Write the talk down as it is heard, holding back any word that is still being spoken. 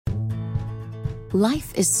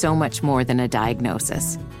Life is so much more than a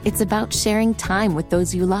diagnosis. It's about sharing time with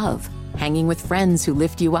those you love, hanging with friends who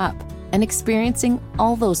lift you up, and experiencing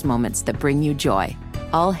all those moments that bring you joy.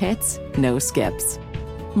 All hits, no skips.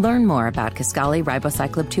 Learn more about Kisqali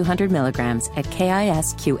Ribociclib 200 milligrams at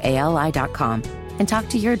KISQALI.com and talk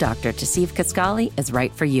to your doctor to see if Kisqali is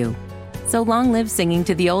right for you. So long live singing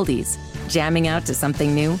to the oldies, jamming out to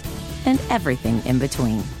something new, and everything in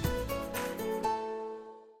between.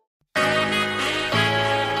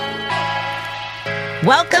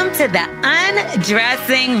 Welcome to the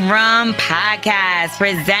Undressing Room podcast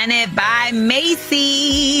presented by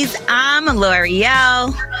Macy's. I'm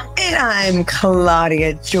L'Oreal. And I'm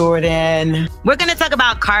Claudia Jordan. We're going to talk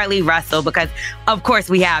about Carlee Russell because, of course,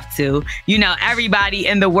 we have to. You know, everybody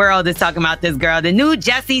in the world is talking about this girl, the new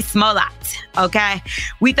Jessie Smollett, okay?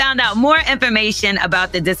 We found out more information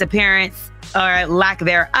about the disappearance or lack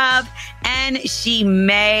thereof, and she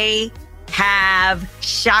may have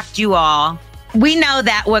shocked you all. We know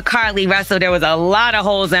that with Carlee Russell, there was a lot of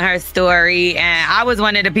holes in her story. And I was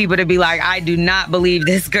one of the people to be like, I do not believe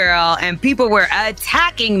this girl. And people were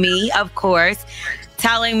attacking me, of course,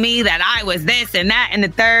 telling me that I was this and that and the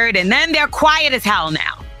third. And then they're quiet as hell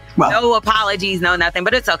now. Well, no apologies, no nothing,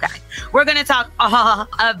 but it's okay. We're going to talk all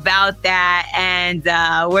about that. And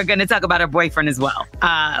we're going to talk about her boyfriend as well,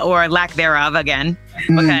 or lack thereof again,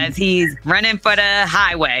 because he's running for the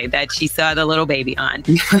highway that she saw the little baby on.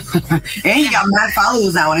 And he got mad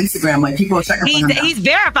followers now on Instagram. Like, people are checking for him now. He's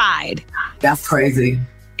verified. That's crazy.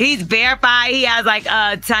 He's verified. He has like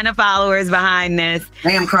a ton of followers behind this.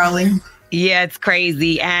 Damn, Carlee. Yeah, it's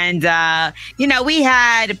crazy. And, you know, we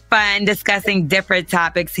had fun discussing different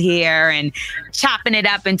topics here and chopping it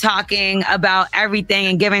up and talking about everything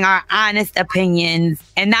and giving our honest opinions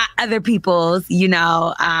and not other people's, you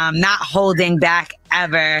know, not holding back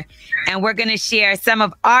ever. And we're going to share some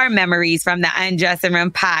of our memories from the Undressing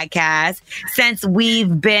Room podcast since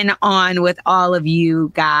we've been on with all of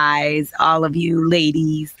you guys, all of you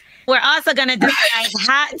ladies. We're also going to discuss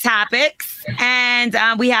hot topics, and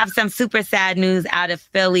we have some super sad news out of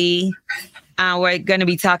Philly. We're going to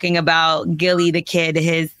be talking about Gilly the kid,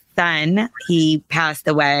 his son. He passed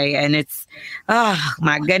away, and it's, oh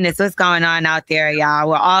my goodness, what's going on out there, y'all?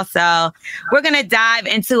 We're going to dive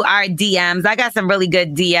into our DMs. I got some really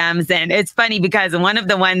good DMs, and it's funny because one of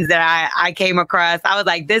the ones that I came across, I was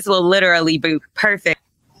like, this will literally be perfect.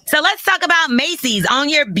 So let's talk about Macy's. Own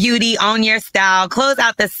your beauty, own your style. Close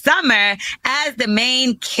out the summer as the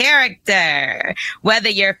main character. Whether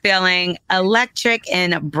you're feeling electric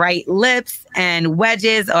in bright lips and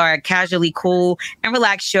wedges or casually cool and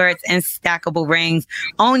relaxed shorts and stackable rings,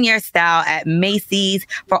 own your style at Macy's.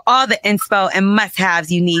 For all the inspo and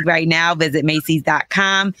must-haves you need right now, visit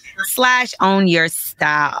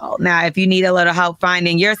Macy's.com/ownyourstyle. Now, if you need a little help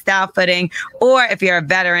finding your style footing, or if you're a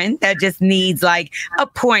veteran that just needs like a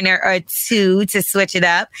pointer or two to switch it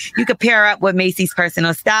up, you can pair up with Macy's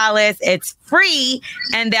personal stylist. It's free,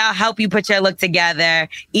 and they'll help you put your look together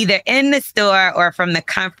either in the store or from the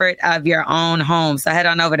comfort of your own home. So head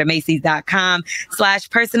on over to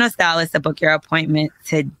Macy's.com/personal stylist to book your appointment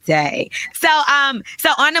today. So on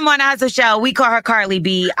the Morning Hustle show, we call her Carly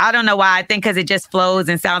B. I don't know why. I think because it just flows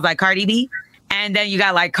and sounds like Cardi B. And then you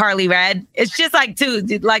got like Carly Red. It's just like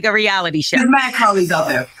like a reality show. There's mad Carly's out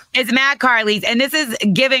there. It's mad Carly's. And this is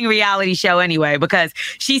giving reality show anyway, because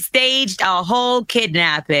she staged a whole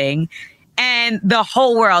kidnapping and the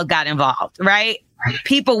whole world got involved, right?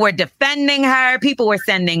 People were defending her. People were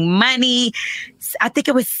sending money. I think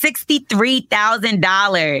it was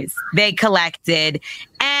 $63,000 they collected.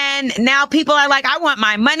 And now people are like, I want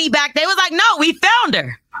my money back. They was like, no, we found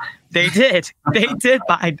her. They did. They did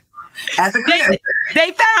find her.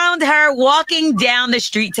 They found her walking down the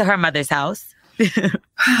street to her mother's house.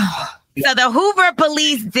 So the Hoover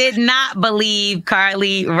police did not believe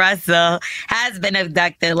Carlee Russell has been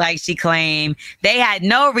abducted like she claimed. They had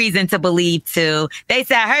no reason to believe too. They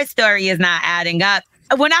said her story is not adding up.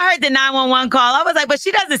 When I heard the 911 call, I was like, but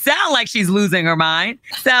she doesn't sound like she's losing her mind.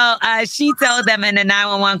 So she told them in the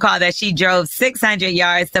 911 call that she drove 600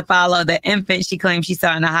 yards to follow the infant she claimed she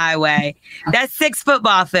saw on the highway. That's 6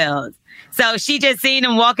 football fields. So she just seen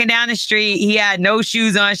him walking down the street. He had no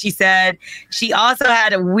shoes on, she said. She also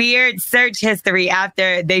had a weird search history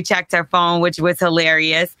after they checked her phone, which was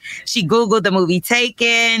hilarious. She Googled the movie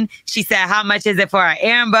Taken. She said, how much is it for an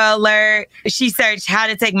Amber Alert? She searched how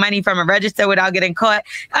to take money from a register without getting caught.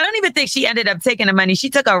 I don't even think she ended up taking the money. She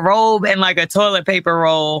took a robe and like a toilet paper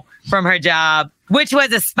roll from her job which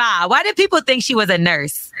was a spa. Why did people think she was a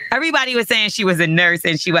nurse? Everybody was saying she was a nurse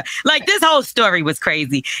and she was like, this whole story was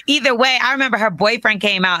crazy. Either way, I remember her boyfriend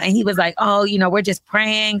came out and he was like, oh, we're just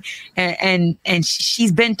praying and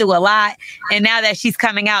she's been through a lot. And now that she's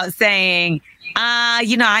coming out saying,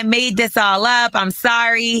 I made this all up. I'm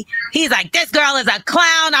sorry. He's like, this girl is a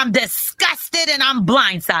clown. I'm disgusted and I'm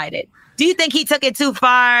blindsided. Do you think he took it too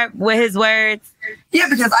far with his words? Yeah,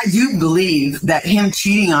 because I do believe that him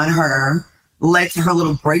cheating on her led to her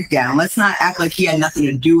little breakdown. Let's not act like he had nothing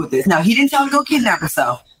to do with this. Now, he didn't tell her to go kidnap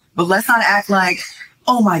herself, but let's not act like,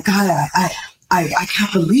 oh my God, I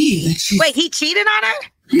can't believe that she... Wait, he cheated on her?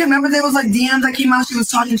 Yeah, remember there was like DMs that came out, she was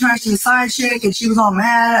talking trash to the side chick and she was all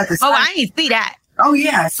mad at the side. Oh, I didn't see that. Oh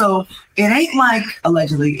yeah, so it ain't like,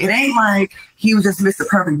 allegedly, it ain't like he was just Mr.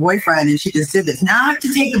 Perfect boyfriend and she just did this. Not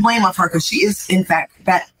to take the blame off her, because she is in fact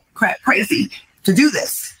crazy to do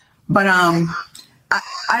this. But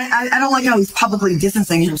I don't like how he's publicly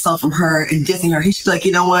distancing himself from her and dissing her. He should be like,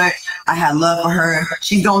 you know what? I had love for her.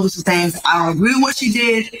 She's going through some things. I don't agree with what she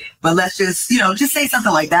did, but let's just, just say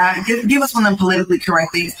something like that. Give us one of them politically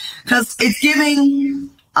correct things, because it's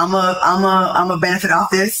giving. I'm a benefit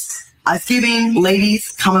off this. It's giving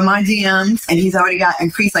ladies come in my DMs, and he's already got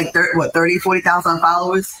increased like 40,000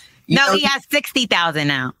 followers. He has 60,000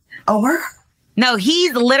 now. Oh, where? No,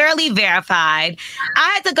 he's literally verified.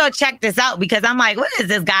 I had to go check this out because I'm like, what is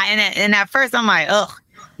this guy? And at first I'm like, ugh.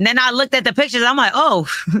 And then I looked at the pictures. I'm like, oh,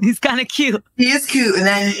 he's kind of cute. He is cute. And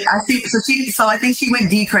then I think she went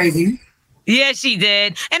D crazy. Yeah, she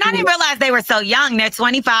did. And I didn't realize they were so young. They're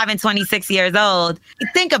 25 and 26 years old.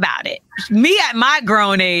 Think about it. Me at my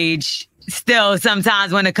grown age, still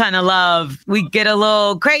sometimes when it comes to love, we get a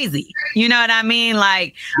little crazy. You know what I mean?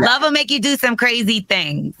 Like, love will make you do some crazy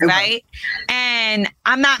things, right? And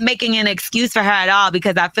I'm not making an excuse for her at all,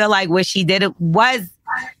 because I feel like what she did was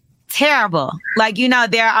terrible. Like,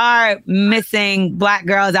 there are missing Black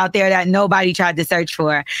girls out there that nobody tried to search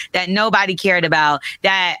for, that nobody cared about,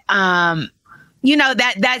 that,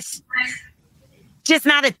 that's just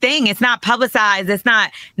not a thing. It's not publicized. It's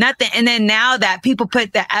not nothing. And then now that people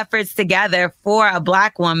put the efforts together for a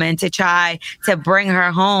Black woman to try to bring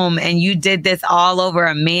her home, and you did this all over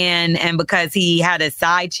a man, and because he had a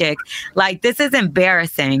side chick, like, this is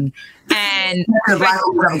embarrassing. And the Black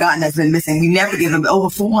people have gotten that's been missing. We never give them. Over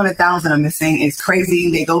 400,000 are missing. It's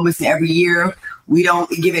crazy. They go missing every year. We don't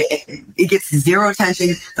give it. It gets zero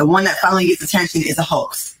attention. The one that finally gets attention is a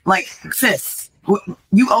hoax. Like, sis,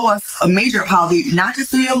 you owe us a major apology, not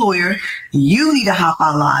just to your lawyer. You need to hop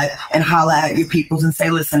on live and holler at your peoples and say,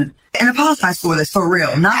 listen, and apologize for this, for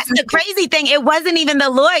real. That's the crazy thing. It wasn't even the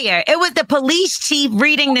lawyer. It was the police chief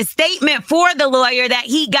reading the statement for the lawyer that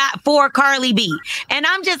he got for Carly B. And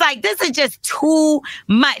I'm just like, this is just too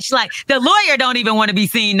much. Like, the lawyer don't even want to be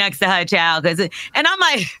seen next to her child. And I'm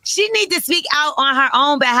like, she needs to speak out on her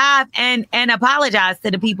own behalf and apologize to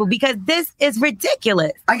the people, because this is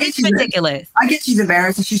ridiculous. It's ridiculous. I get she's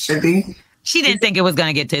embarrassed, and she should be. She didn't think it was going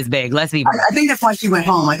to get this big. Let's be real. I think that's why she went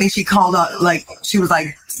home. I think she called up, like, she was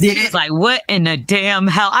like, did it? Like, what in the damn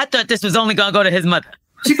hell? I thought this was only going to go to his mother.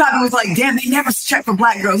 She probably was like, damn, they never check for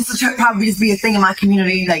Black girls. This will probably just be a thing in my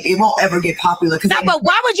community. Like, it won't ever get popular. But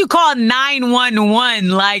why would you call 911?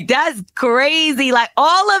 Like, that's crazy. Like,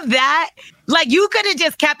 all of that, like, you could have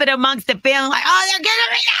just kept it amongst the family. Like, oh,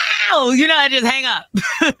 they're getting me now. Just hang up.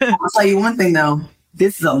 I'll tell you one thing, though.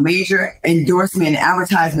 This is a major endorsement and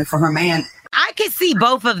advertisement for her man. I could see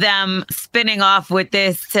both of them spinning off with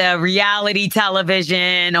this to reality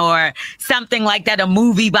television or something like that, a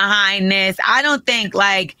movie behind this. I don't think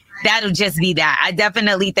like that'll just be that. I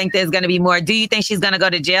definitely think there's going to be more. Do you think she's going to go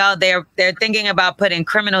to jail? They're thinking about putting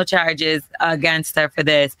criminal charges against her for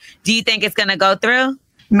this. Do you think it's going to go through?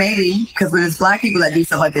 Maybe, because when it's Black people that do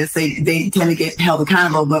stuff like this, they tend to get held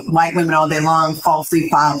accountable. But white women all day long falsely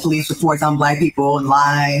file police reports on Black people and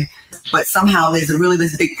lie. But somehow there's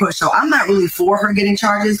this big push. So I'm not really for her getting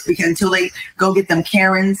charges, because until they go get them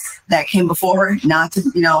Karens that came before her, not to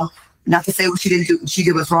say what she didn't do, she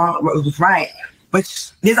did was wrong, what was right.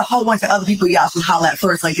 But there's a whole bunch of other people y'all should holler at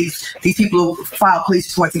first. Like these people who file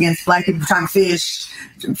police reports against Black people trying to fish,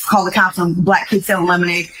 call the cops on Black kids selling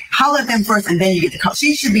lemonade. Holler at them first, and then you get the call.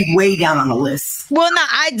 She should be way down on the list. Well, no,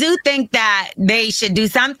 I do think that they should do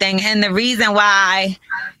something. And the reason why,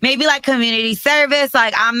 maybe like community service,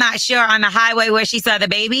 like I'm not sure on the highway where she saw the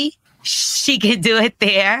baby, she could do it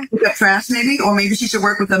there. Trash maybe, or maybe she should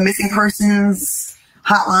work with the missing persons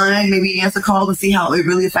hotline, maybe answer calls and see how it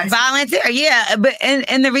really affects volunteer. Yeah, but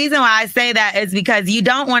and the reason why I say that is because you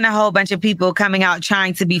don't want a whole bunch of people coming out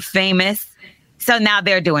trying to be famous So now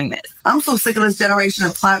they're doing this. I'm so sick of this generation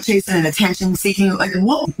of clout chasing and attention seeking. Like,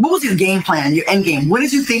 what was your game plan, your end game? What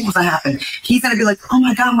did you think was going to happen? He's going to be like, oh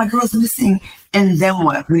my God, my girl's missing. And then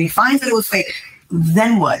what? When he finds that it was fake,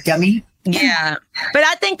 then what, dummy? Yeah. But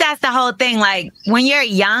I think that's the whole thing. Like, when you're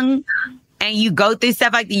young and you go through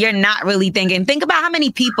stuff like that, you're not really thinking. Think about how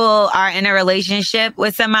many people are in a relationship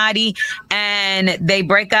with somebody and they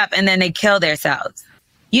break up and then they kill themselves.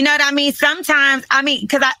 You know what I mean? Sometimes,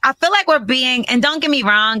 because I feel like we're being, and don't get me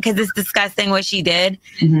wrong, because it's disgusting what she did.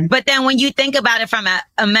 Mm-hmm. But then when you think about it from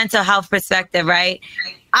a mental health perspective, right?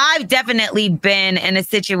 I've definitely been in a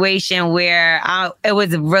situation where it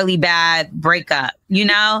was a really bad breakup, you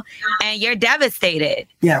know, and you're devastated.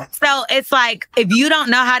 Yeah. So it's like, if you don't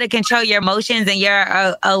know how to control your emotions and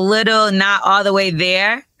you're a little not all the way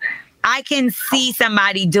there, I can see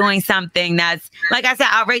somebody doing something that's, like I said,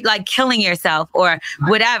 outright, like killing yourself or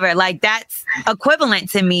whatever. Like, that's equivalent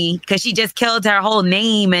to me because she just killed her whole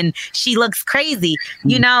name and she looks crazy,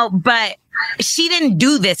 you know, but she didn't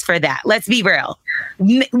do this for that. Let's be real.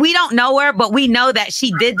 We don't know her, but we know that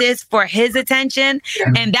she did this for his attention.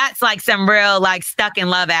 And that's like some real, like, stuck in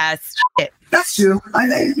love ass shit. That's true.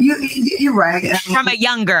 You're right. From a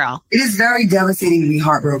young girl. It is very devastating to be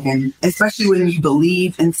heartbroken, especially when you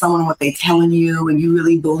believe in someone, what they're telling you, and you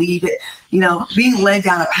really believe it. You know, being led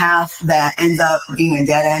down a path that ends up being a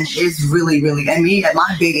dead end is really, really, and me at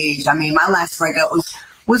my big age, my last breakup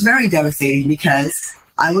was very devastating because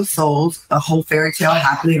I was sold a whole fairy tale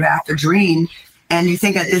happily ever after dream. And you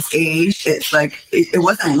think at this age, it's like, it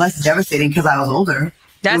wasn't less devastating because I was older.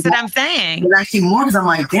 That's what I'm saying. It's actually more because I'm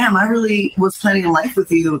like, damn, I really was planning a life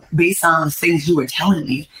with you based on the things you were telling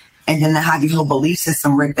me. And then to have your whole belief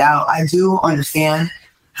system rigged out. I do understand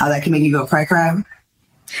how that can make you go cry crab.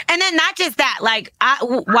 And then not just that, like,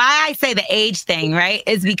 why I say the age thing, right,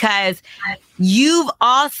 is because you've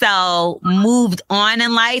also moved on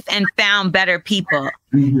in life and found better people.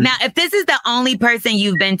 Mm-hmm. Now, if this is the only person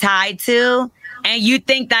you've been tied to, and you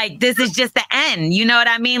think like this is just the end, you know what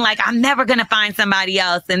I mean? Like, I'm never going to find somebody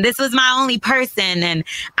else. And this was my only person. And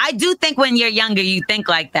I do think when you're younger, you think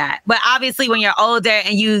like that. But obviously when you're older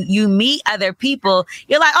and you meet other people,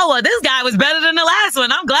 you're like, oh, well, this guy was better than the last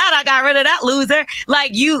one. I'm glad I got rid of that loser. Like,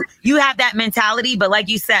 you have that mentality. But like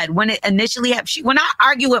you said, when it initially, when I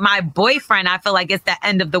argue with my boyfriend, I feel like it's the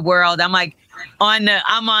end of the world. I'm like,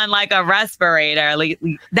 I'm on like a respirator. Like,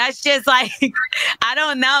 that's just like, I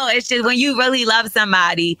don't know. It's just when you really love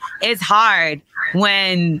somebody, it's hard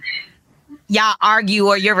when y'all argue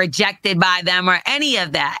or you're rejected by them or any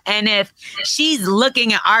of that. And if she's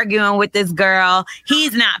looking and arguing with this girl,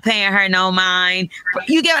 he's not paying her no mind.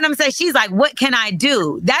 You get what I'm saying? She's like, what can I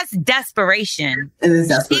do? That's desperation. It is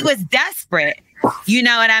desperate. She was desperate. You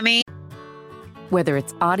know what I mean? Whether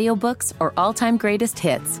it's audiobooks or all-time greatest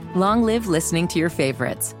hits, long live listening to your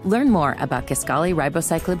favorites. Learn more about Kisqali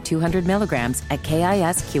Ribociclib 200 milligrams at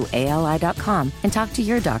KISQALI.com and talk to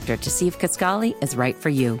your doctor to see if Kisqali is right for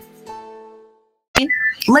you.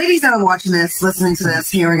 Ladies that are watching this, listening to this,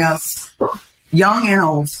 hearing us, young and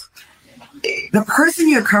old, the person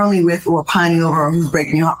you're currently with or pining over or who's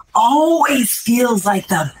breaking your heart always feels like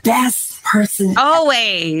the best person.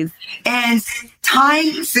 Always. And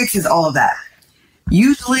time fixes all of that.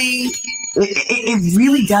 Usually, it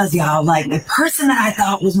really does, y'all. Like, the person that I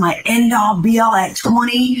thought was my end-all, be-all at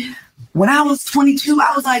 20, when I was 22,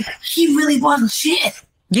 I was like, he really wasn't shit.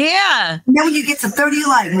 Yeah. And then when you get to 30, you're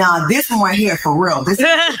like, nah, this one right here, for real. This is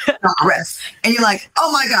not rest. And you're like, oh,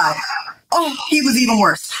 my God. Oh, he was even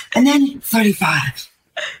worse. And then 35.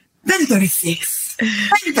 Then 36.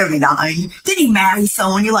 Then 39. Then he married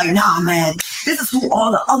someone. You're like, nah, man, this is who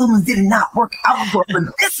all the other ones did not work out for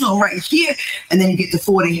this one right here. And then you get to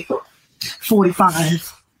 40,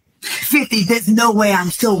 45, 50. There's no way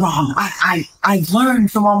I'm still wrong. I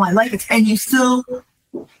learned from all my life. And you still,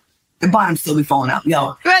 the bottom still be falling out,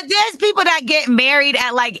 yo. But there's people that get married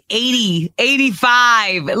at like 80,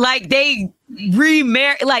 85. Like, they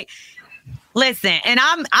remarry. Like, listen, and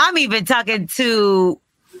I'm even talking to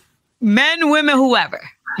men, women, whoever,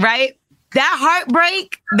 right? That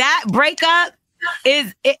heartbreak, that breakup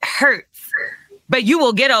it hurts, but you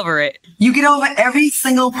will get over it. You get over every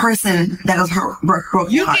single person that has broken your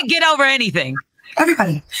heart. You can get over anything.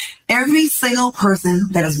 Everybody. Every single person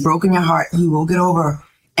that has broken your heart, you will get over.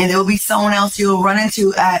 And there will be someone else you'll run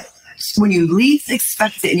into at when you least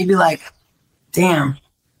expect it. And you'll be like, damn.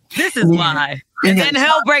 This is why. And then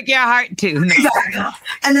he'll break your heart too. No. Exactly.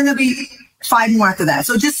 And then there'll be 5 more after that.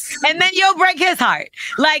 So and then you'll break his heart.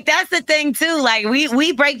 Like, that's the thing too. Like,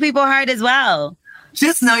 we break people's heart as well.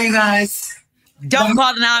 Just know, you guys, don't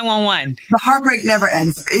call the 911. The heartbreak never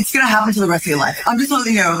ends. It's gonna happen to the rest of your life. I'm just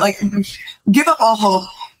letting you know. Like, give up all hope.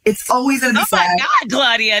 It's always going to be sad. Oh my God,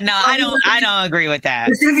 Claudia. No, I don't agree with that.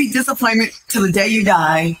 It's going to be disappointment till the day you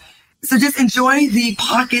die. So just enjoy the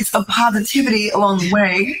pockets of positivity along the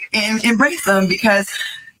way and embrace them, because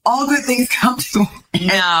all good things come to an end.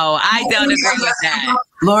 No, I don't agree with that.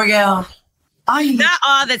 L'Oreal, not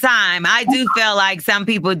all the time. I do feel like some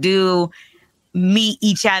people do meet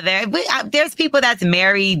each other. But there's people that's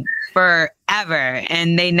married forever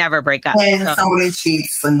and they never break up. And somebody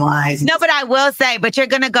cheats and lies. No, but I will say, but you're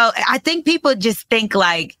going to go, I think people just think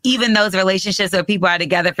like, even those relationships where people are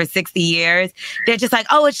together for 60 years, they're just like,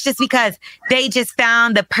 oh, it's just because they just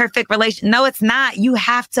found the perfect relation. No, it's not. You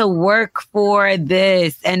have to work for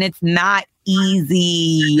this, and it's not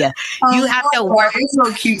easy. You have to work. It's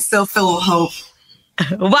so cute, still full of hope.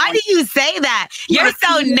 Why do you say that? You're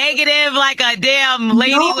so negative, like a damn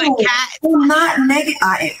lady with cats. I'm not negative.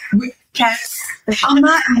 Cats. I'm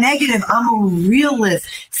not negative. I'm a realist.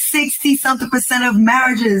 60-something% of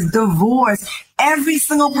marriages, divorce. Every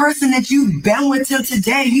single person that you've been with till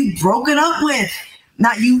today, you broke it up with.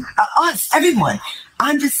 Not you, us, everyone.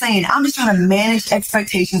 I'm just saying, I'm just trying to manage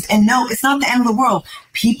expectations. And no, it's not the end of the world.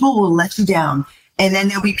 People will let you down. And then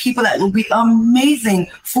there'll be people that will be amazing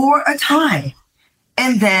for a time.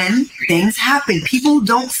 And then things happen. People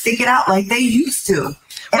don't stick it out like they used to.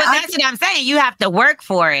 But that's what I'm saying. You have to work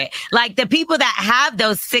for it. Like the people that have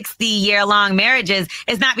those 60-year-long marriages,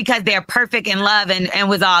 it's not because they're perfect in love and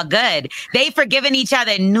was all good. They've forgiven each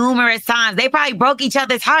other numerous times. They probably broke each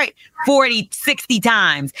other's heart 40, 60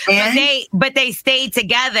 times. But they stayed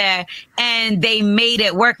together and they made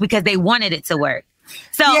it work because they wanted it to work.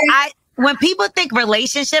 So when people think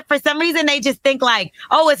relationship, for some reason, they just think like,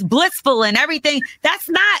 oh, it's blissful and everything. That's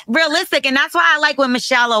not realistic. And that's why I like when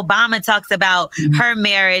Michelle Obama talks about her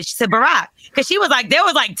marriage to Barack. Because she was like, there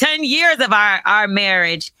was like 10 years of our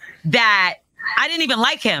marriage that I didn't even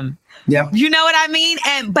like him. Yeah. You know what I mean?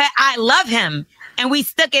 But I love him. And we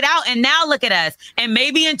stuck it out. And now look at us. And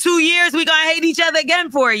maybe in 2 years, we're going to hate each other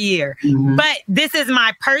again for a year. Mm-hmm. But this is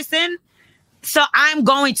my person. So I'm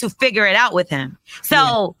going to figure it out with him.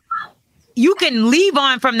 So you can leave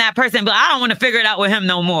on from that person, but I don't want to figure it out with him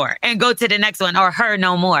no more and go to the next one or her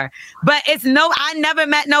no more. But I never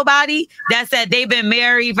met nobody that said they've been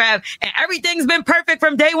married forever and everything's been perfect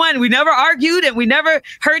from day one. We never argued and we never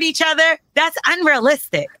hurt each other. That's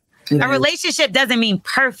unrealistic. A relationship doesn't mean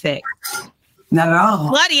perfect. Not at all.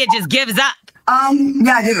 Claudia just gives up.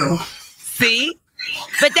 Yeah, I do. See?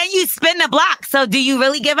 But then you spin the block. So do you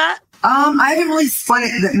really give up? I haven't really spun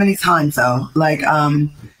it that many times though. Like,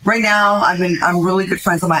 right now, I'm really good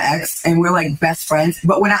friends with my ex, and we're like best friends,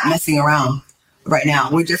 but we're not messing around right now.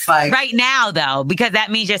 We're just like right now, though, because that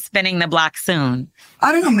means you're spinning the block soon.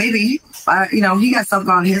 I don't know, maybe. He got something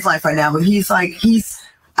on his life right now, but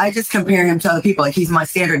I just compare him to other people. Like he's my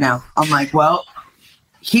standard now. I'm like, well,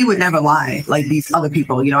 he would never lie like these other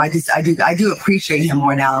people. I do appreciate him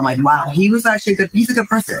more now. I'm like, wow, he was actually good. He's a good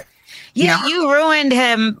person. Yeah, you ruined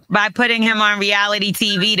him by putting him on reality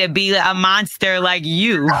TV to be a monster like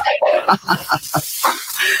you.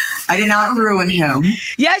 I did not ruin him.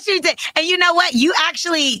 Yes, you did. And you know what? You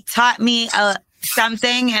actually taught me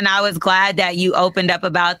something, and I was glad that you opened up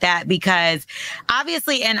about that, because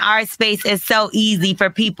obviously in our space, it's so easy for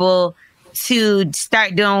people to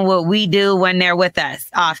start doing what we do when they're with us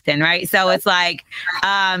often, right? So it's like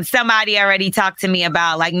somebody already talked to me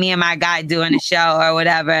about like me and my guy doing a show or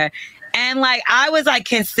whatever. And like, I was like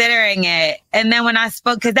considering it. And then when I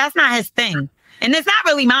spoke, because that's not his thing. And it's not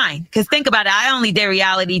really mine. Because think about it. I only did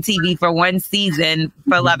reality TV for one season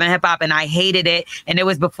for Love and Hip Hop, and I hated it. And it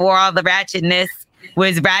was before all the ratchetness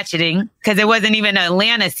was ratcheting, because it wasn't even an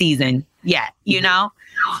Atlanta season yet,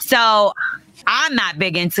 So I'm not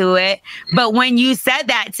big into it. But when you said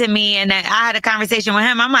that to me and then I had a conversation with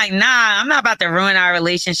him, I'm like, nah, I'm not about to ruin our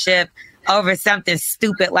relationship over something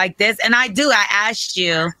stupid like this. And I asked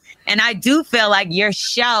you, and I do feel like your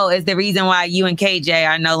show is the reason why you and KJ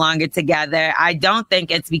are no longer together. I don't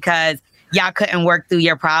think it's because y'all couldn't work through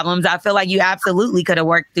your problems. I feel like you absolutely could have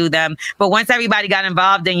worked through them. But once everybody got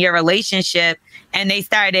involved in your relationship and they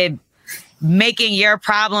started making your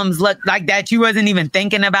problems look like that you wasn't even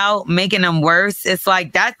thinking about, making them worse, it's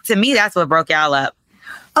like that, to me, that's what broke y'all up.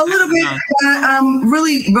 A little bit.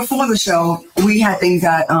 Really, before the show, we had things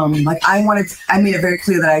that I made it very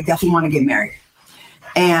clear that I definitely want to get married.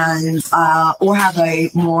 And or have a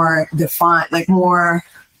more defined, like more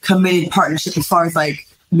committed partnership as far as like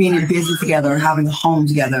being in business together, having a home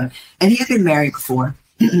together. And he had been married before.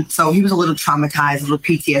 So he was a little traumatized, a little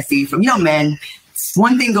PTSD from, men.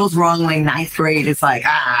 One thing goes wrong like ninth grade. It's like,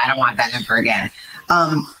 I don't want that ever again.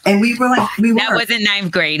 And we were like, That wasn't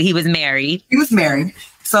ninth grade. He was married. He was married.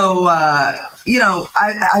 So, I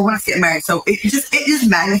want to get married. So it just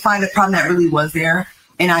magnified the problem that really was there.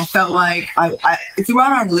 And I felt like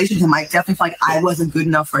throughout our relationship, I definitely felt like I wasn't good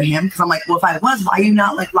enough for him. Because I'm like, well, if I was, why are you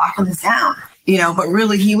not like locking this down? But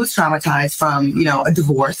really he was traumatized from, a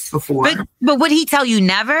divorce before. But would he tell you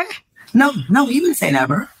never? No, he wouldn't say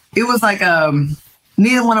never. It was like,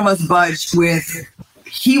 neither one of us budged with,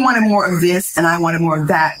 he wanted more of this and I wanted more of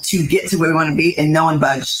that to get to where we want to be, and no one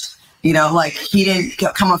budged. Like he didn't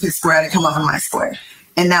come off his square, I didn't come off of my square.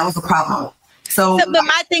 And that was the problem. So but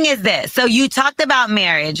my thing is this. So you talked about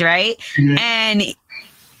marriage, right? Mm-hmm. And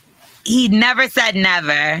he never said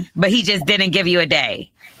never, but he just didn't give you a day.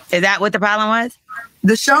 Is that what the problem was?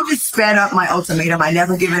 The show just sped up my ultimatum. I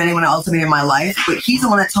never given anyone an ultimatum in my life, but he's the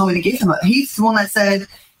one that told me to give him he's the one that said,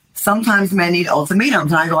 sometimes men need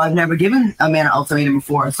ultimatums. And I go, I've never given a man an ultimatum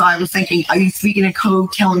before. So I was thinking, are you speaking in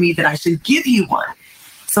code telling me that I should give you one?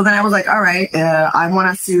 So then I was like, all right, I want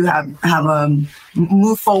us to have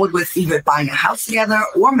move forward with either buying a house together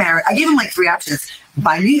or marry. I gave him like 3 options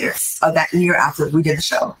by New Year's of that year after we did the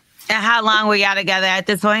show. And how long were y'all together at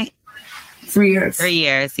this point? 3 years. 3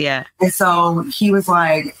 years, yeah. And so he was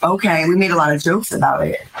like, okay, we made a lot of jokes about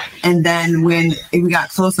it. And then when we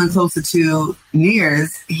got closer and closer to New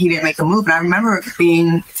Year's, he didn't make a move. And I remember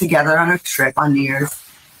being together on a trip on New Year's,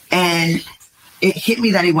 and it hit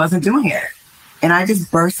me that he wasn't doing it. And I just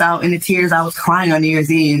burst out into tears. I was crying on New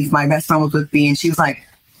Year's Eve. My best friend was with me, and she was like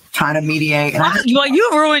trying to mediate. And well, you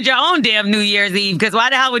ruined your own damn New Year's Eve, because why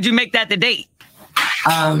the hell would you make that the date?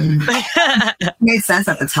 Made sense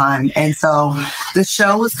at the time. And so the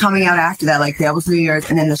show was coming out after that, like that was New Year's,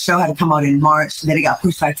 and then the show had to come out in March. Then it got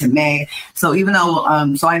pushed back to May. So even though,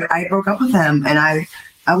 I broke up with him, and I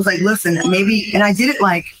was like, listen, maybe, and I did it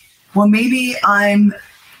like, well, maybe I'm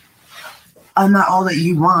not all that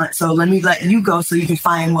you want, so let me let you go so you can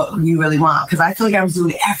find what you really want. Because I feel like I was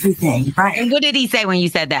doing everything right. And what did he say when you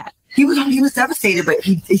said that? He was devastated, but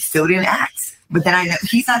he still didn't act. But then I know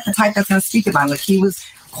he's not the type that's going to speak about it. Like he was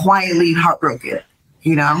quietly heartbroken,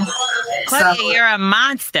 Claudia, so, you're a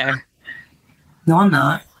monster. No, I'm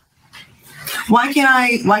not. Why can't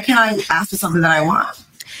I ask for something that I want?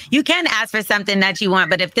 You can ask for something that you want,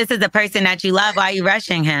 but if this is the person that you love, why are you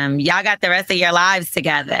rushing him? Y'all got the rest of your lives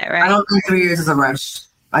together, right? I don't think 3 years is a rush.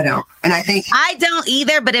 I don't. And I think I don't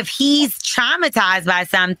either, but if he's traumatized by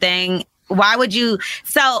something, why would you?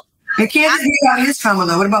 So it can't just be about his trauma,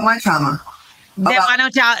 though. What about my trauma? Then why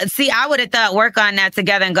don't y'all see? I would have thought work on that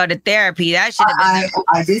together and go to therapy. That should have been.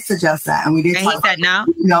 I did suggest that, and we did. And he said no.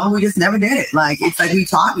 No, we just never did it. Like it's like we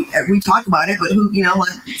talk about it, but who,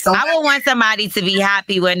 I would want somebody to be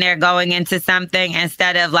happy when they're going into something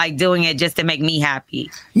instead of like doing it just to make me happy.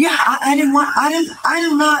 Yeah, I do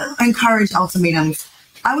not encourage ultimatums.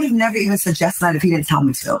 I would have never even suggested that if he didn't tell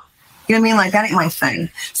me to. You know what I mean? Like that ain't my thing.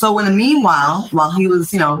 So in the meanwhile, while he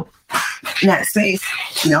was, in that space,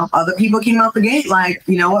 other people came out the gate like,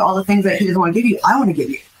 what, all the things that he doesn't want to give you, I want to give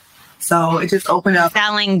you. So it just opened up.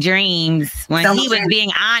 Selling dreams when he was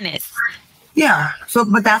being honest. Yeah. So,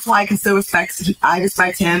 but that's why I can still I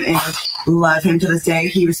respect him and love him to this day.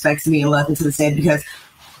 He respects me and loves me to this day because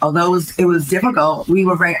although it was difficult, we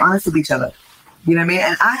were very honest with each other. You know what I mean?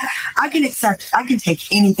 And I can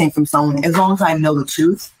take anything from someone as long as I know the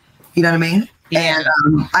truth. You know what I mean? Yeah.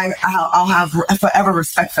 And I'll have forever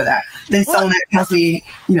respect for that. Then someone that tells me,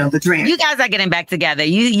 the dream. You guys are getting back together.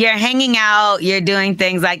 You're hanging out. You're doing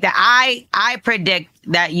things like that. I predict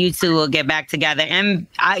that you two will get back together, and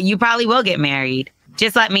you probably will get married.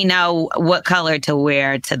 Just let me know what color to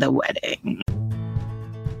wear to the wedding.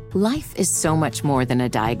 Life is so much more than a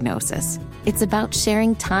diagnosis. It's about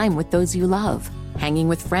sharing time with those you love, hanging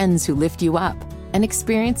with friends who lift you up, and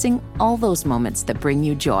experiencing all those moments that bring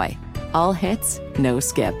you joy. All hits, no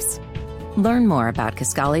skips. Learn more about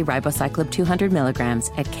Kisqali Ribociclib 200 milligrams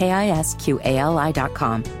at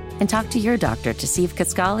KISQALI.com and talk to your doctor to see if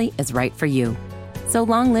Kisqali is right for you. So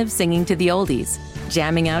long live singing to the oldies,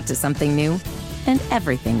 jamming out to something new, and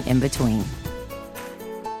everything in between.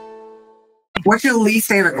 What's your least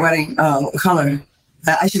favorite wedding color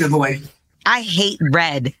that I should avoid? I hate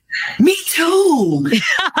red. Me too.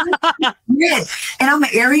 Red. And I'm an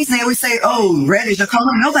Aries, and they always say, oh, red is your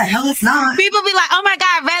color. No, the hell it's not. People be like, oh my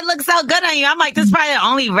God, red looks so good on you. I'm like, this is probably the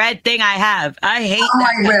only red thing I have. I hate that.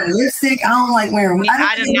 I don't like red lipstick. I don't like wearing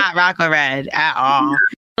I do not rock a red at all.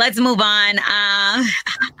 Let's move on.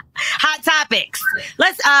 Hot topics.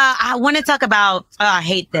 I want to talk about, I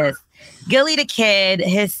hate this. Gilly the Kid,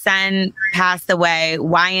 his son passed away.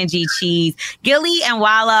 YNG Cheese. Gilly and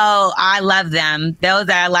Wallow, I love them. Those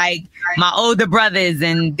are like my older brothers,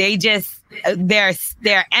 and they just their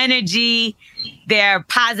energy, their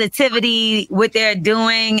positivity, what they're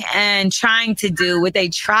doing and trying to do, what they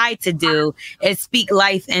try to do is speak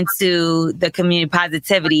life into the community,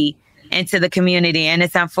 positivity into the community. And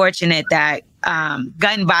it's unfortunate that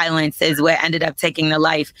gun violence is what ended up taking the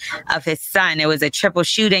life of his son. It was a triple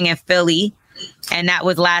shooting in Philly. And that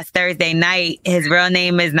was last Thursday night. His real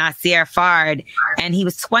name is Nasir Fard. And he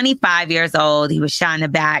was 25 years old. He was shot in the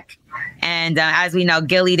back. And as we know,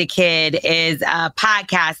 Gilly the Kid is a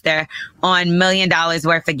podcaster on $1 Million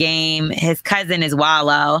Worth of Game. His cousin is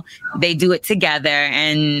Wallow. They do it together.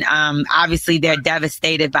 And obviously, they're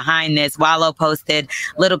devastated behind this. Wallow posted,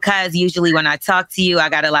 "Little cuz, usually when I talk to you, I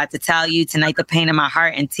got a lot to tell you. Tonight, the pain in my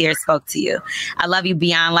heart and tears spoke to you. I love you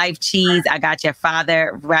beyond life, Cheese. I got your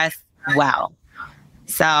father. Rest well."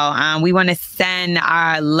 So we want to send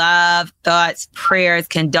our love, thoughts, prayers,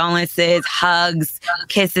 condolences, hugs,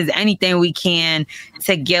 kisses, anything we can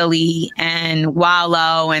to Gilly and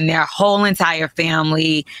Wallow and their whole entire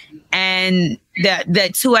family and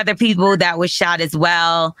the two other people that was shot as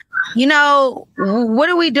well. You know, what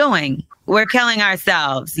are we doing? We're killing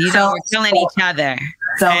ourselves. You know, we're killing each other.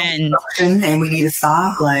 And we need to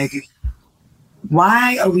stop. Like,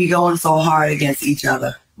 why are we going so hard against each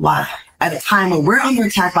other? Why? At a time where we're under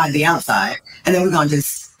attack by the outside, and then we're going to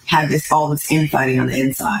just have all this infighting on the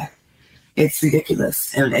inside. It's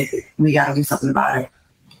ridiculous, and we got to do something about it.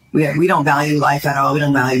 We don't value life at all. We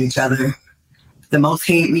don't value each other. The most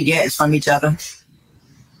hate we get is from each other.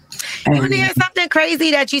 And there's something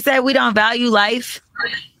crazy that you said we don't value life.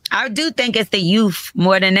 I do think it's the youth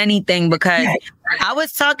more than anything, because I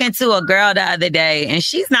was talking to a girl the other day, and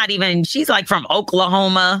she's like from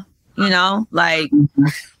Oklahoma, you know, like...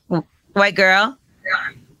 white girl,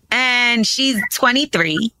 and she's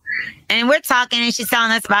 23, and we're talking, and she's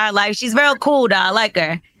telling us about her life. She's real cool, though. I like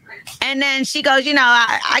her. And then she goes, you know,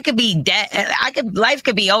 I could be dead. Life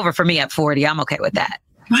could be over for me at 40. I'm okay with that.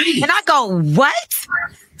 Right. And I go, what?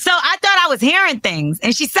 So I thought I was hearing things,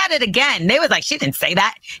 and she said it again. They was like, she didn't say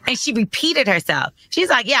that, and she repeated herself. She's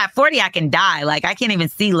like, yeah, at 40 I can die. Like, I can't even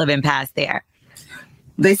see living past there.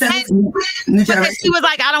 They said because she was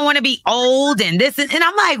like, I don't want to be old and this, and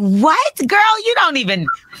I'm like, what, girl? You don't even.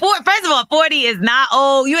 First of all, 40 is not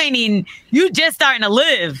old. You just starting to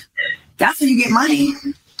live. That's when you get money.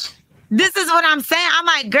 This is what I'm saying. I'm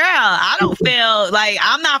like, girl, I don't feel like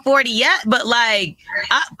I'm not 40 yet, but like,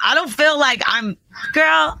 I don't feel like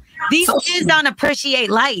girl. These kids don't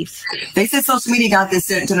appreciate life. They said social media got this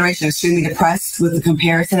generation extremely depressed with the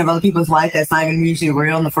comparison of other people's life that's not even usually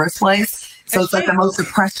real in the first place. So it's like the most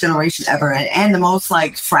depressed generation ever, and the most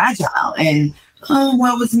like fragile. And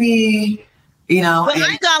what was me, you know? But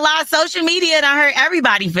I ain't gonna lie, social media done hurt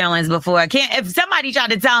everybody feelings before. If somebody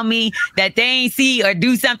tried to tell me that they ain't see or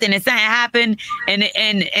do something and something happened,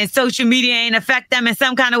 and social media ain't affect them in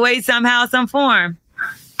some kind of way, somehow, some form,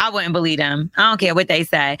 I wouldn't believe them. I don't care what they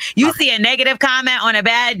say. You see a negative comment on a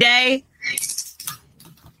bad day.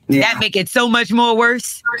 Yeah. That make it so much more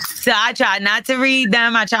worse. So I try not to read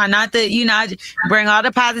them. I try not to, you know, bring all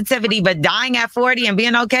the positivity, but dying at 40 and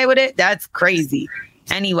being okay with it, that's crazy.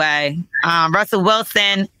 Anyway, Russell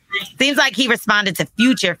Wilson, seems like he responded to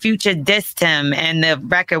Future. Future dissed him and the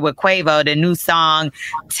record with Quavo, the new song,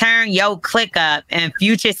 Turn Yo Click Up. And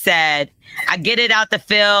Future said, I get it out the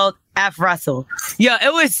field. F Russell. Yo,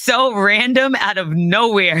 it was so random out of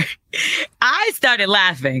nowhere. I started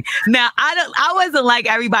laughing. Now, I wasn't like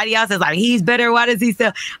everybody else is like, he's bitter. Why does he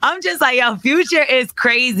still? I'm just like, yo, Future is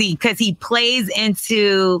crazy because he plays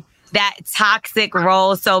into that toxic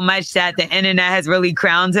role so much that the internet has really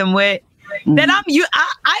crowned him with. That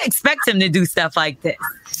I expect him to do stuff like this.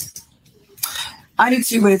 I do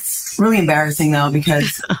too, but it's really embarrassing though,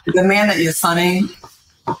 because the man that you're sonning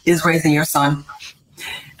is raising your son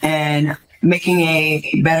and making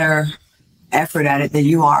a better effort at it than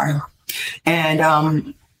you are. And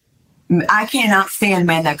I cannot stand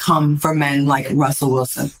men that come from men like Russell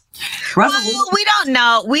Wilson.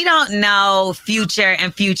 We don't know Future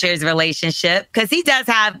and Future's relationship, because he does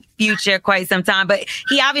have Future quite some time, but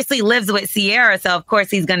he obviously lives with Sierra, so of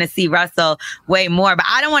course he's going to see Russell way more. But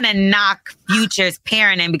I don't want to knock Future's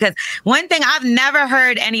parenting, because one thing I've never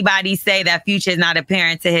heard anybody say that Future is not a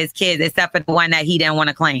parent to his kids, except for the one that he didn't want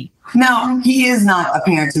to claim. No, he is not a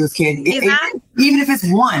parent to his kid. Even if it's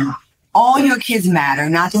one. All your kids matter,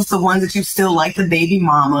 not just the ones that you still like the baby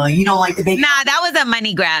mama. You don't like the baby. Nah, that was a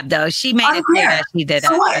money grab, though. She made it clear that she did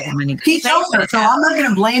it. He chose her, so I'm not going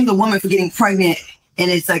to blame the woman for getting pregnant.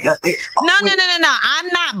 And it's like No. I'm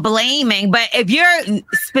not blaming, but if you're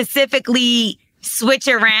specifically switch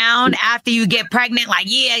around after you get pregnant, like,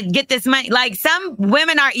 yeah, get this money. Like, some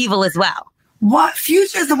women are evil as well. What?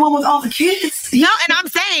 Future is the one with all the kids. No, and I'm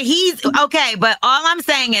saying he's okay, but all I'm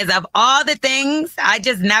saying is of all the things, I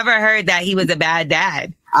just never heard that he was a bad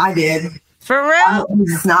dad. I did. For real?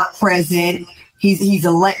 He's not present. He's a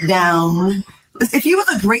letdown. If he was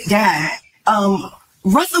a great dad,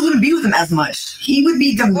 Russell wouldn't be with him as much. He would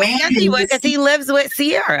be demanding. Yes, he would, because he lives with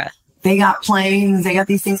Sierra. They got planes. They got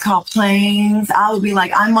these things called planes. I would be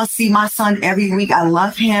like, I must see my son every week. I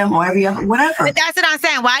love him, or every other, whatever. But that's what I'm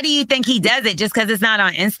saying. Why do you think he does it? Just because it's not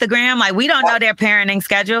on Instagram? Like, we don't know their parenting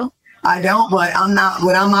schedule. I don't, but I'm not.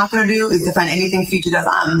 What I'm not going to do is defend anything Future does.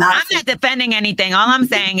 I'm not defending anything. All I'm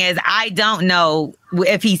saying is I don't know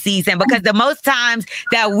if he sees him, because the most times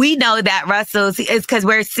that we know that Russell's is because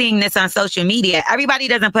we're seeing this on social media. Everybody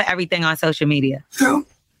doesn't put everything on social media. True.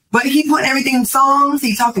 But he put everything in songs.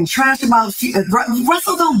 He talking trash about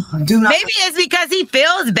Russell. Don't do nothing. Maybe it's because he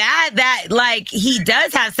feels bad that like he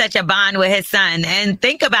does have such a bond with his son. And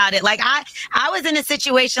think about it. Like I was in a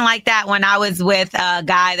situation like that when I was with a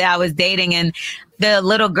guy that I was dating, and the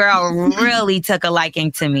little girl really took a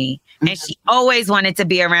liking to me, and she always wanted to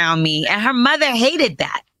be around me. And her mother hated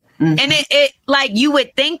that. Mm-hmm. And it like, you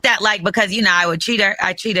would think that like, because, you know, I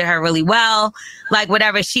treated her really well, like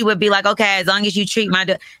whatever, she would be like, okay, as long as you treat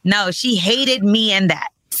no, she hated me in that.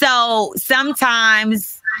 So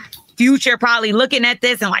sometimes Future probably looking at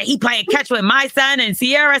this and like, he playing catch with my son, and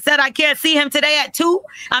Sierra said, I can't see him today at 2.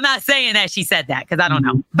 I'm not saying that she said that, because I don't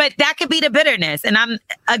know, but that could be the bitterness. And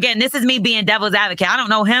again, this is me being devil's advocate. I don't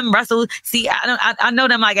know him, Russell. See, I know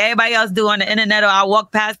them like everybody else do on the internet, or I'll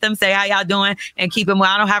walk past them, say, how y'all doing, and keep them well.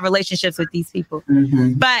 I don't have relationships with these people,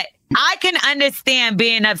 but I can understand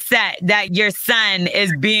being upset that your son is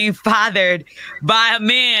being fathered by a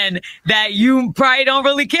man that you probably don't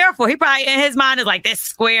really care for. He probably, in his mind, is like, this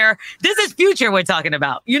square. This is Future we're talking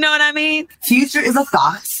about. You know what I mean? Future is a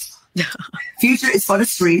thought. Future is for the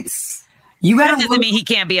streets. You gotta that doesn't mean he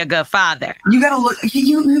can't be a good father. You gotta look.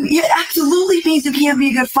 It absolutely means you can't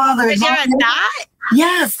be a good father. Is there a thought?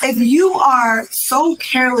 Yes. If you are so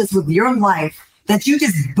careless with your life that you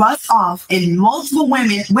just bust off in multiple women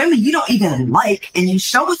you don't even like, and you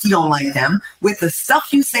show us you don't like them with the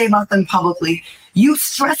stuff you say about them publicly, you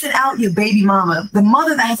stressing out your baby mama, the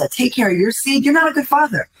mother that has to take care of your seed, you're not a good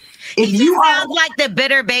father. If you sound like the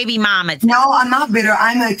bitter baby mama. No, I'm not bitter.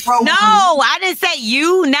 I'm a pro. No, I didn't say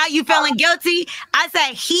you. Now you feeling guilty. I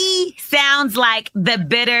said he sounds like the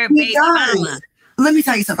bitter baby mama. Let me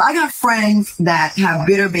tell you something. I got friends that have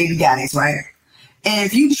bitter baby daddies, right? And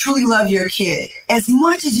if you truly love your kid, as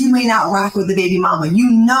much as you may not rock with the baby mama,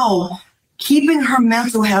 you know keeping her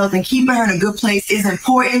mental health and keeping her in a good place is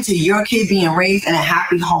important to your kid being raised in a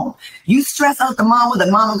happy home. You stress out the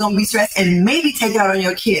mama gonna be stressed and maybe take it out on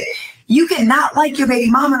your kid. You cannot like your baby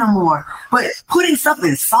mama no more. But putting stuff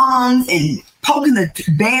in songs and poking the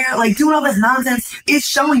bear, like doing all this nonsense, is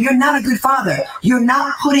showing you're not a good father. You're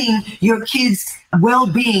not putting your kid's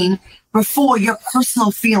well-being before your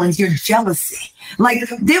personal feelings, your jealousy. Like,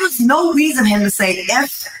 there was no reason for him to say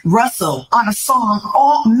F Russell on a song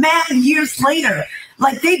all mad years later.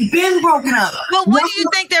 Like, they've been broken up. But what do you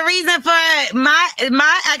think the reason for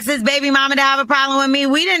my ex's baby mama to have a problem with me?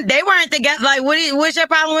 They weren't together. Like, what's your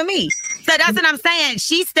problem with me? So that's what I'm saying.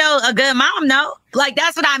 She's still a good mom, no? Like,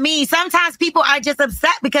 that's what I mean. Sometimes people are just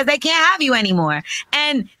upset because they can't have you anymore.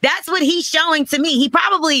 And that's what he's showing to me.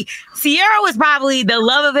 Sierra was probably the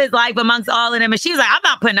love of his life amongst all of them. And she was like, I'm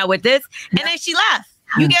not putting up with this. And then she left.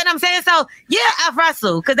 You get what I'm saying? So, yeah, F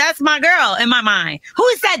Russell, because that's my girl in my mind.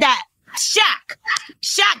 Who said that?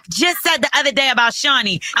 Shaq just said the other day about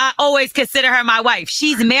Shawnee, I always consider her my wife.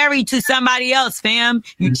 She's married to somebody else, fam.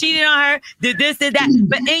 You cheated on her, did this, did that.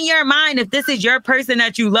 But in your mind, if this is your person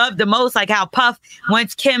that you love the most, like how Puff,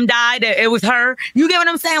 once Kim died, it was her. You get what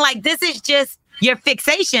I'm saying? Like, this is just your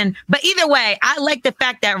fixation. But either way, I like the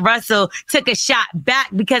fact that Russell took a shot back,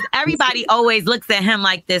 because everybody always looks at him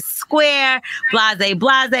like this square, blase,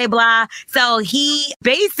 blase, blah. So he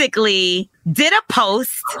basically did a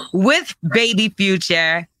post with baby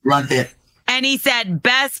Future. Loved it. And he said,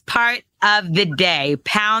 best part of the day,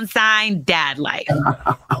 # dad life.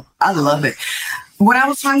 I love it. What I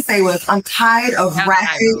was trying to say was, I'm tired of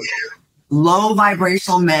ratchet, low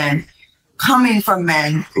vibrational men coming from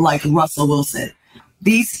men like Russell Wilson.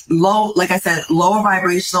 These like I said, lower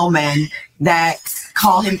vibrational men that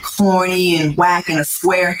call him corny and whack and a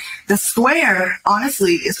square. The square,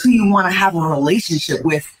 honestly, is who you want to have a relationship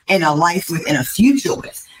with, in a life with, in a future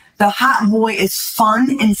with. The hot boy is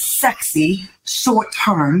fun and sexy short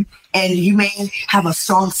term, and you may have a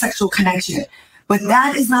strong sexual connection. But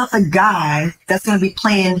that is not the guy that's going to be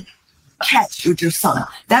playing catch with your son.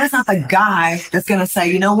 That is not the guy that's going to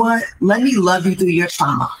say, you know what? Let me love you through your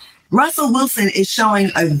trauma. Russell Wilson is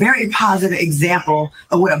showing a very positive example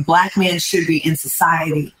of what a black man should be in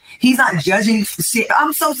society. He's not judging.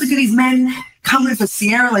 I'm so sick of these men coming for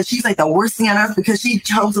Sierra like she's like the worst thing on earth because she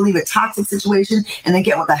chose to leave a toxic situation and then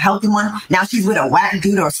get with a healthy one. Now she's with a whack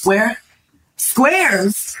dude or a Square.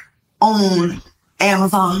 Squares own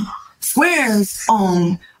Amazon. Squares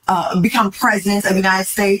own become presidents of the United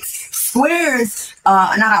States. Squares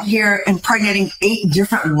are not out here impregnating 8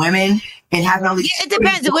 different women and having all these. It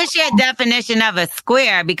depends. What's your definition of a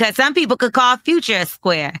square? Because some people could call Future a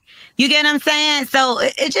square. You get what I'm saying? So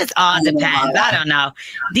it just all depends. I don't know.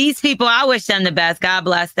 These people, I wish them the best. God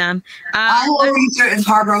bless them. I know Future is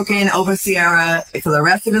heartbroken over Sierra for the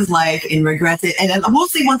rest of his life and regrets it. And then we'll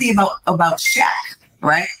see one thing about Shaq,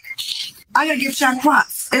 right? I gotta give Shaq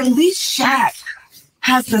props. At least Shaq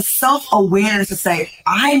has the self-awareness to say,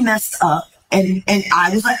 I messed up and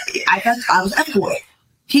I was like, I was F-boy.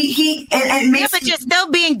 But you're still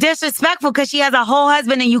being disrespectful because she has a whole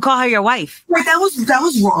husband and you call her your wife. Right, that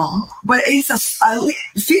was wrong. But it's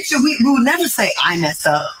Future. We would never say I messed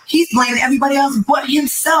up. He's blaming everybody else but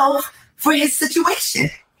himself for his situation.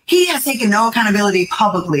 He has taken no accountability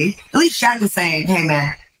publicly. At least Shaq is saying, "Hey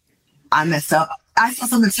man, I messed up." I saw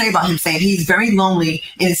something to say about him saying he's very lonely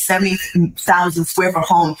in his 70,000 square foot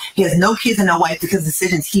home. He has no kids and no wife because of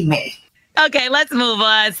decisions he made. Okay, let's move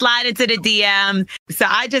on. Slide into the DM. So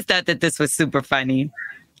I just thought that this was super funny.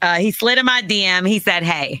 He slid in my DM. He said,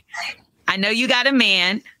 "Hey, I know you got a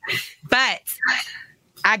man, but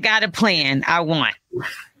I got a plan I want.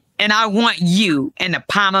 And I want you in the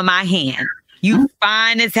palm of my hand. You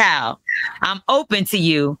fine as hell. I'm open to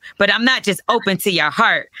you, but I'm not just open to your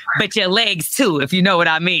heart, but your legs too, if you know what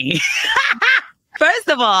I mean." First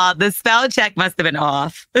of all, the spell check must have been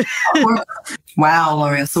off. Wow,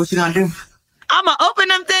 Loria. So what you gonna do? I'm gonna open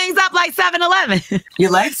them things up like 7-Eleven.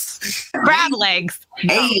 Your legs? Crab legs.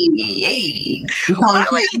 Hey. Why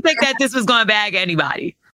would you think that this was gonna bag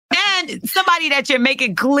anybody? And somebody that you're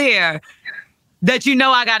making clear that you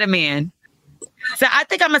know I got a man. So I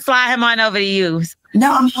think I'm gonna slide him on over to you.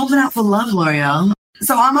 No, I'm holding out for love, L'Oreal.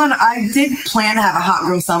 So I did plan to have a hot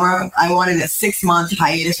girl summer. I wanted a 6-month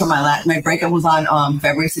hiatus from my breakup was on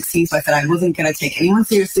February 16th. So I said I wasn't going to take anyone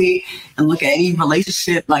seriously and look at any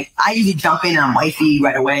relationship. Like I usually jump in on wifey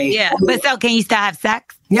right away. Yeah. But so can you still have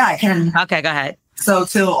sex? Yeah, I can. Okay, go ahead. So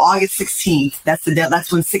till August 16th,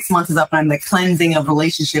 that's when 6 months is up and I'm the cleansing of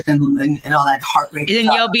relationship and all that heartbreak. Then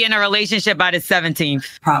you'll be in a relationship by the 17th.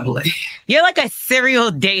 Probably. You're like a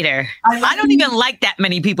serial dater. I don't even like that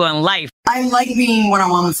many people in life. I like being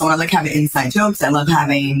one-on-one with someone. I like having inside jokes. I love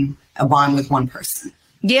having a bond with one person.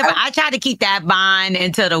 Yeah, but I try to keep that bond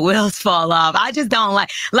until the wheels fall off. I just don't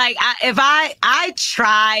if I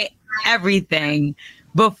try everything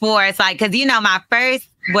before it's like, because my first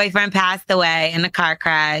boyfriend passed away in a car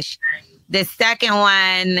crash. The second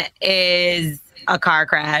one is a car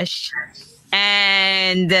crash.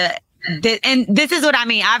 And this is what I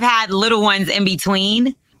mean. I've had little ones in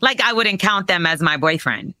between. Like I wouldn't count them as my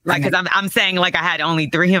boyfriend. Like, cause I'm saying like I had only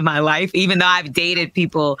 3 in my life, even though I've dated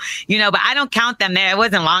people, but I don't count them there. It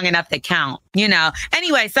wasn't long enough to count,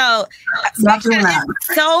 Anyway, so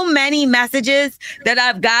so many messages that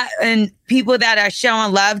I've gotten, people that are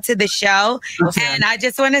showing love to the show. Okay. And I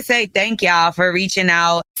just want to say thank y'all for reaching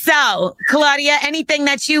out. So Claudia, anything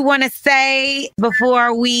that you want to say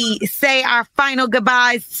before we say our final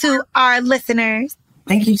goodbyes to our listeners?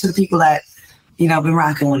 Thank you to the people that been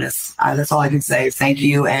rocking with us. That's all I can say. Thank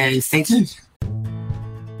you and stay tuned.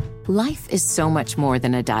 Life is so much more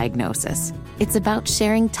than a diagnosis. It's about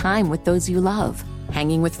sharing time with those you love,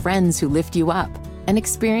 hanging with friends who lift you up, and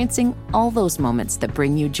experiencing all those moments that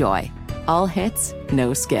bring you joy. All hits,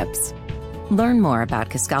 no skips. Learn more about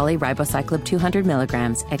Kisqali Ribociclib 200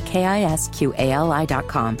 milligrams at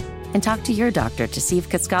KISQALI.com and talk to your doctor to see if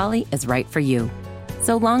Kisqali is right for you.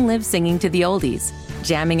 So long live singing to the oldies,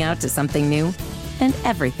 jamming out to something new, and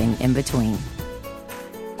everything in between.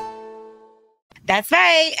 That's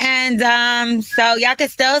right. And so y'all can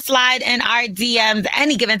still slide in our DMs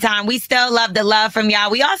any given time. We still love the love from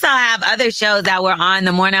y'all. We also have other shows that we're on.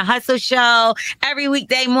 The Morning Hustle Show. Every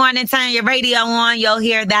weekday morning, turn your radio on. You'll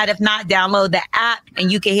hear that. If not, download the app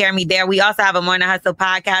and you can hear me there. We also have a Morning Hustle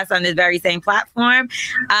podcast on this very same platform.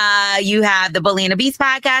 You have the Bully and the Beast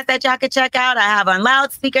podcast that y'all can check out. I have on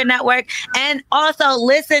Loudspeaker Network. And also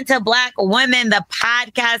listen to Black Women, the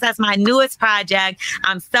podcast. That's my newest project.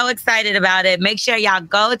 I'm so excited about it. Make sure y'all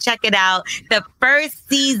go check it out. The first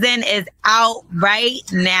season is out right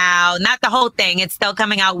now. Not the whole thing. It's still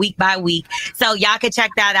coming out week by week. So y'all can check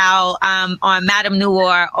that out on Madame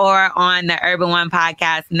Noir or on the Urban One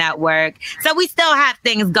Podcast Network. So we still have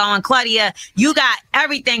things going. Claudia, you got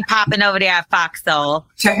everything popping over there at Fox Soul.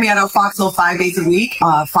 Check me out on Fox Soul 5 days a week,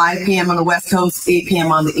 5 p.m. on the West Coast, 8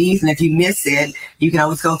 p.m. on the East. And if you miss it, you can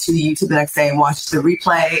always go to YouTube the next day and watch the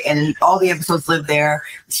replay. And all the episodes live there.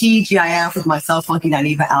 TGIF with myself, Funky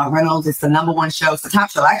Naiva, Alan Reynolds. It's the #1 show. It's the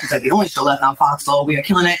top show. Actually, it's like the only show left on Fox Soul. We are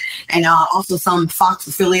killing it. And also some Fox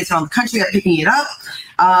affiliates around the country are picking it up.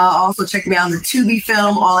 Also check me out on the Tubi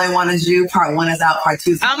film, All I Want Is You. Part 1 is out. Part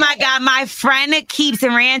 2 is Oh my God, my friend keeps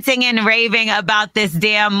ranting and raving about this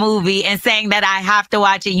damn movie and saying that I have to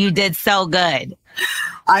watch it. You did so good.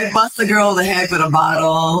 I bust a girl in the head with a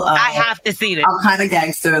bottle. I have to see this. I'm kind of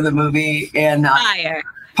gangster in the movie. And Fire.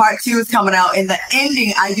 Part 2 is coming out. In the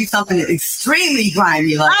ending, I do something extremely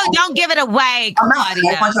grimy. Like, oh, don't give it away,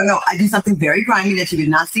 Claudia. I do something very grimy that you did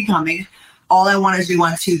not see coming. All I Want Is You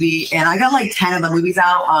on Tubi, and I got like 10 of the movies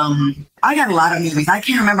out. I got a lot of movies. I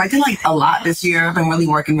can't remember. I did like a lot this year. I've been really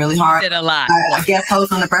working really hard. Did a lot. I guest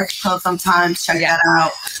host on the Breakfast Club sometimes. Check that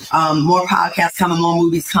out. More podcasts coming, more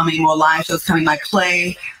movies coming, more live shows coming. My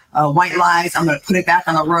play, White Lies. I'm going to put it back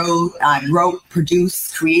on the road. I wrote,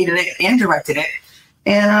 produced, created it, and directed it.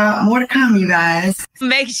 And more to come, you guys.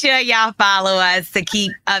 Make sure y'all follow us to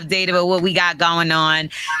keep updated with what we got going on.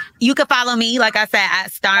 You can follow me, like I said,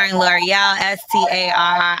 at Starring L'Oreal,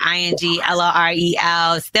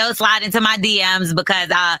 StarringLorel. Still slide into my DMs because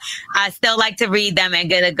I still like to read them and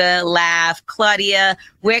get a good laugh. Claudia,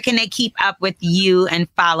 where can they keep up with you and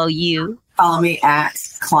follow you? Follow me at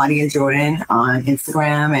Claudia Jordan on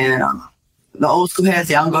Instagram and the old school heads,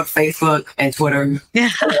 y'all can go to Facebook and Twitter.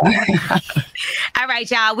 All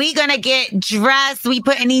right, y'all. We gonna get dressed. We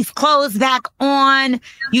putting these clothes back on.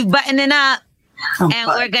 You buttoning up. And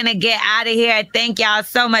we're going to get out of here. Thank y'all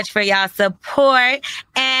so much for y'all support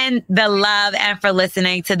and the love and for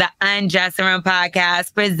listening to the Undressing Room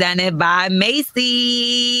podcast presented by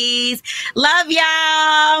Macy's. Love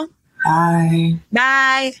y'all. Bye.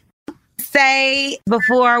 Bye. Say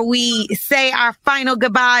before we say our final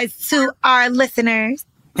goodbyes to our listeners.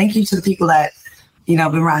 Thank you to the people that,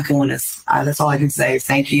 been rocking with us. That's all I can say.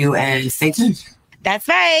 Thank you and stay tuned. That's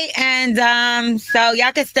right. And so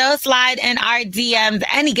y'all can still slide in our DMs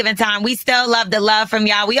any given time. We still love the love from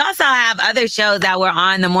y'all. We also have other shows that we're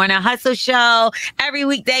on. The Morning Hustle Show. Every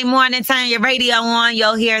weekday morning, turn your radio on.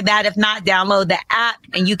 You'll hear that. If not, download the app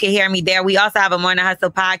and you can hear me there. We also have a Morning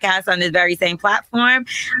Hustle podcast on this very same platform.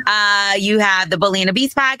 You have the Bully and the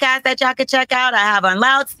Beast podcast that y'all can check out. I have on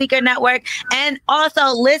Loudspeaker Network. And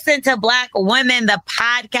also listen to Black Women, the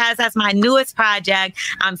podcast. That's my newest project.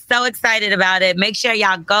 I'm so excited about it. Make sure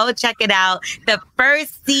y'all go check it out. The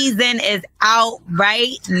first season is out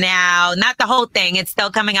right now. Not the whole thing. It's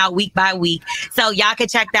still coming out week by week. So y'all can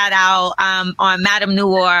check that out on Madame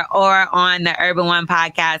Noir or on the Urban One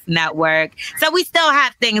Podcast Network. So we still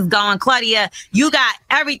have things going. Claudia, you got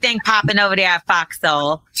everything popping over there at Fox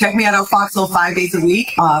Soul. Check me out on Fox Soul 5 days a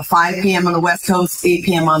week, 5 p.m. on the West Coast, 8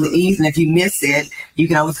 p.m. on the East. And if you miss it, you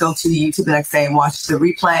can always go to YouTube the next day and watch the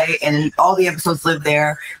replay. And all the episodes live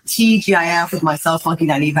there. TGIF with myself, Funky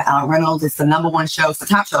Naiva, Alan Reynolds. It's the #1 show. It's the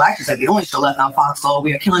top show. Actually, it's like the only show left on Fox Soul.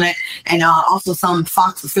 We are killing it. And also some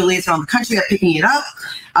Fox affiliates around the country are picking it up.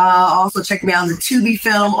 Also check me out on the Tubi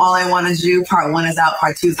film, All I Want Is You. Part 1 is out.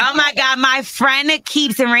 Part 2 is Oh my God, my friend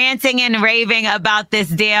keeps ranting and raving about this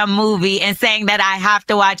damn movie and saying that I have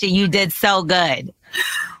to watch it. You did so good.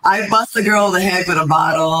 I bust a girl in the head with a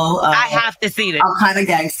bottle. I have to see this. I'm kind of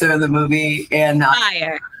gangster in the movie. And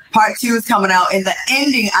Fire. Part 2 is coming out. In the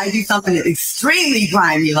ending, I do something extremely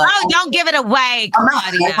grimy. Like, oh, don't give it away,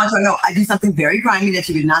 Claudia. I do something very grimy that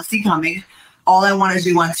you did not see coming. All I Want Is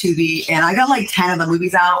You on Tubi, and I got like 10 of the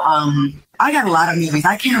movies out. I got a lot of movies.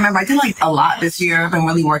 I can't remember. I did like a lot this year. I've been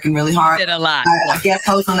really working really hard. Did a lot. I guest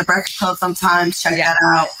host on the Breakfast Club sometimes. Check that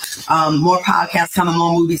out. More podcasts coming,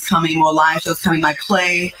 more movies coming, more live shows coming. My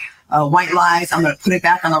play, White Lies. I'm going to put it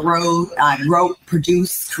back on the road. I wrote,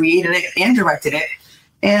 produced, created it, and directed it.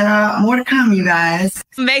 And more to come, you guys.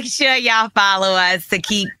 Make sure y'all follow us to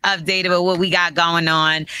keep updated with what we got going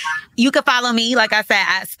on. You can follow me, like I said,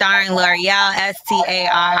 at Starring L'Oreal,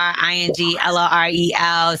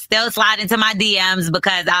 StarringLorel. Still slide into my DMs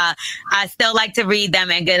because I still like to read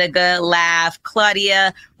them and get a good laugh.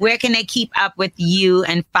 Claudia, where can they keep up with you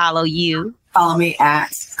and follow you? Follow me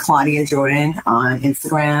at Claudia Jordan on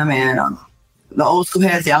Instagram and the old school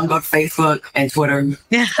heads, y'all can go to Facebook and Twitter.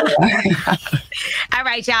 All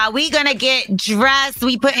right, y'all. We gonna get dressed.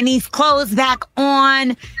 We putting these clothes back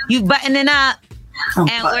on. You buttoning up.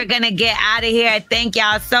 And we're going to get out of here. Thank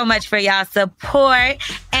y'all so much for y'all support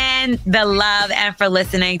and the love, and for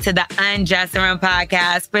listening to the Undressing Room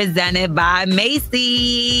podcast presented by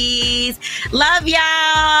Macy's. Love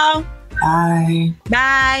y'all. Bye.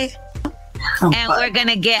 Bye. And we're going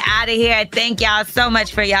to get out of here. Thank y'all so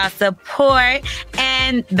much for y'all support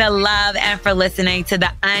and the love, and for listening to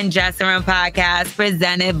the Undressing Room podcast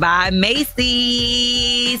presented by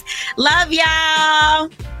Macy's. Love y'all.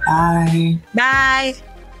 Bye. Bye.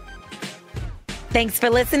 Thanks for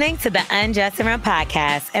listening to the Undressing Room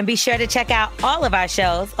podcast. And be sure to check out all of our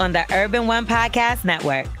shows on the Urban One Podcast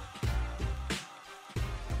Network.